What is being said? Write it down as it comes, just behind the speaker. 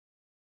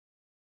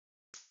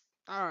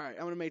Alright,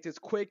 I'm gonna make this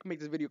quick, make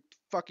this video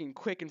fucking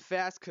quick and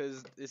fast,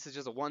 because this is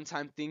just a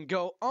one-time thing,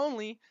 go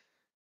only.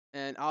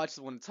 And all I just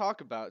want to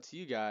talk about to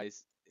you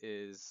guys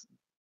is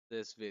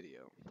this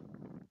video.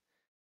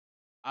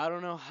 I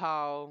don't know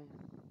how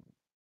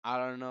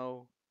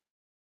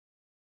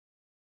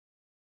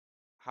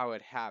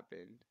it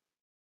happened,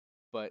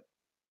 but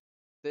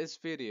this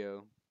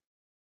video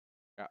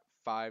got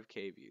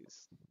 5K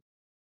views.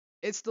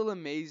 It still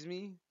amazed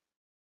me.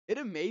 It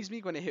amazed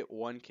me when it hit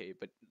 1K,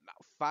 but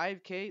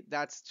 5K,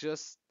 that's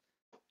just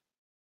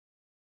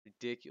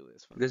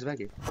ridiculous.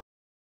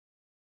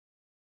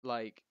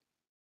 Like,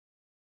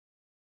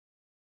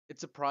 it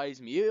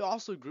surprised me. It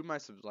also grew my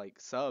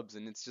subs,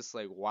 and it's just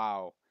like,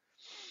 wow.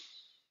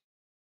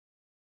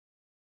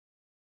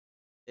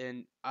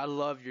 And I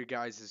love your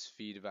guys'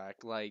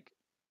 feedback. Like,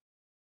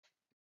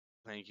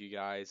 thank you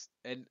guys.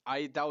 And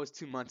that was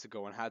 2 months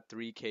ago and I had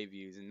 3K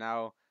views, and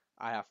now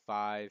I have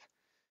 5.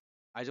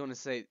 I just want to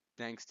say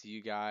thanks to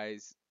you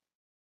guys,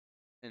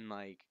 and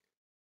like,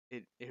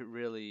 it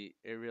really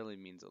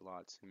means a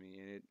lot to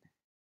me,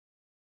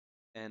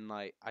 and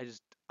like,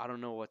 I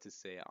don't know what to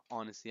say.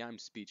 Honestly, I'm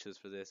speechless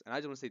for this, and I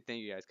just want to say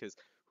thank you guys, because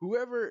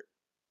whoever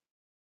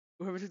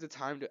took the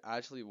time to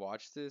actually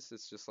watch this,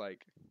 it's just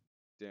like,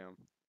 damn.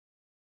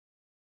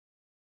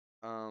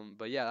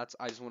 But yeah,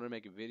 I just wanted to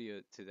make a video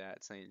to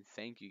that saying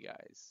thank you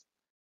guys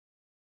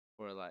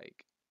for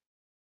like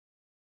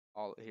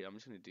all. Here, I'm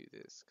just gonna do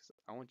this because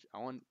I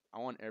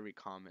want every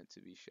comment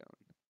to be shown,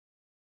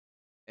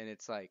 and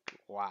it's like,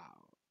 wow,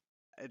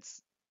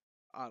 it's,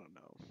 I don't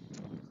know.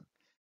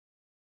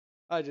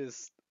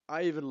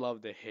 I even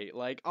love the hate.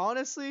 Like,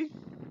 honestly,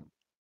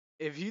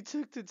 if you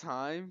took the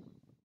time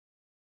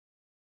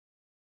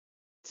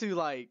to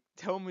like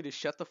tell me to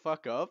shut the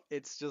fuck up,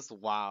 it's just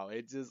wow.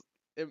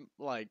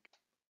 Like,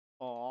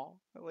 aw,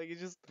 like,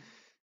 it's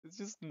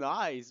just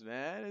nice,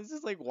 man. It's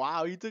just like,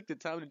 wow, you took the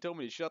time to tell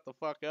me to shut the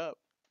fuck up.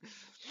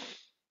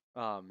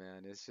 Oh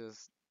man, it's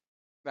just,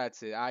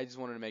 that's it. I just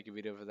wanted to make a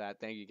video for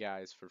that. Thank you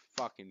guys for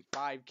fucking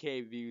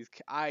 5K views.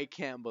 I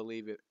can't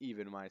believe it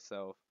even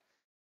myself.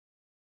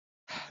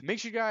 Make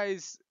sure you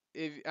guys,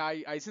 if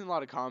I seen a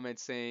lot of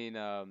comments saying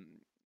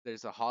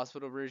there's a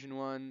hospital version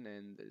one,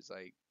 and there's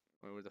like,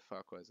 where the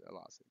fuck was it? I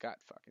lost it. God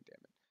fucking damn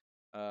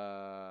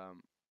it.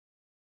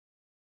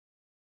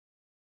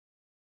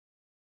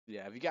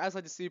 Yeah, if you guys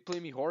like to see me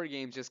play horror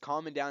games, just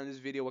comment down in this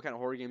video what kind of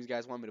horror games you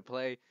guys want me to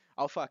play.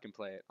 I'll fucking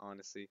play it,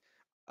 honestly.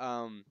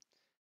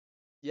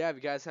 Yeah, if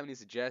you guys have any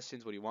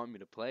suggestions, what do you want me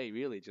to play,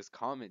 really, just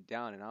comment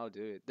down and I'll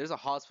do it. There's a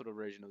hospital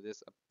version of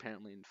this,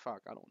 apparently, and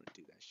fuck, I don't want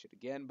to do that shit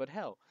again, but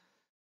hell,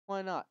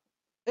 why not?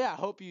 Yeah, I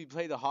hope you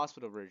play the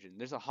hospital version.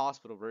 There's a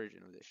hospital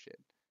version of this shit.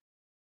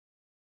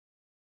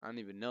 I didn't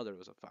even know there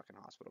was a fucking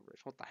hospital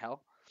version. What the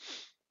hell?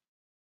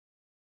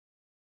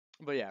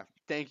 But yeah,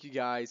 thank you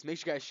guys. Make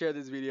sure you guys share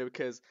this video,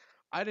 because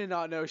I did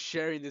not know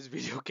sharing this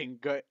video can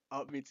get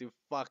up me to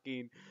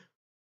fucking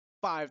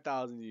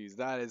 5,000 views.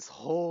 That is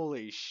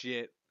holy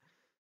shit.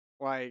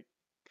 Like,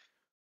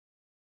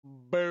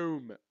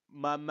 boom.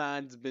 My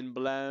mind's been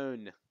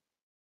blown.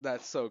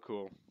 That's so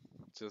cool.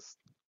 Just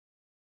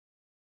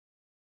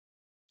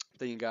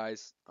thank you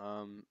guys.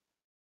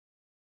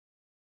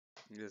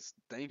 Just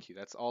thank you.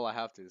 That's all I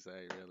have to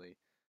say, really.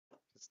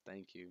 Just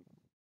thank you.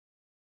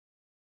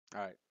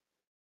 All right.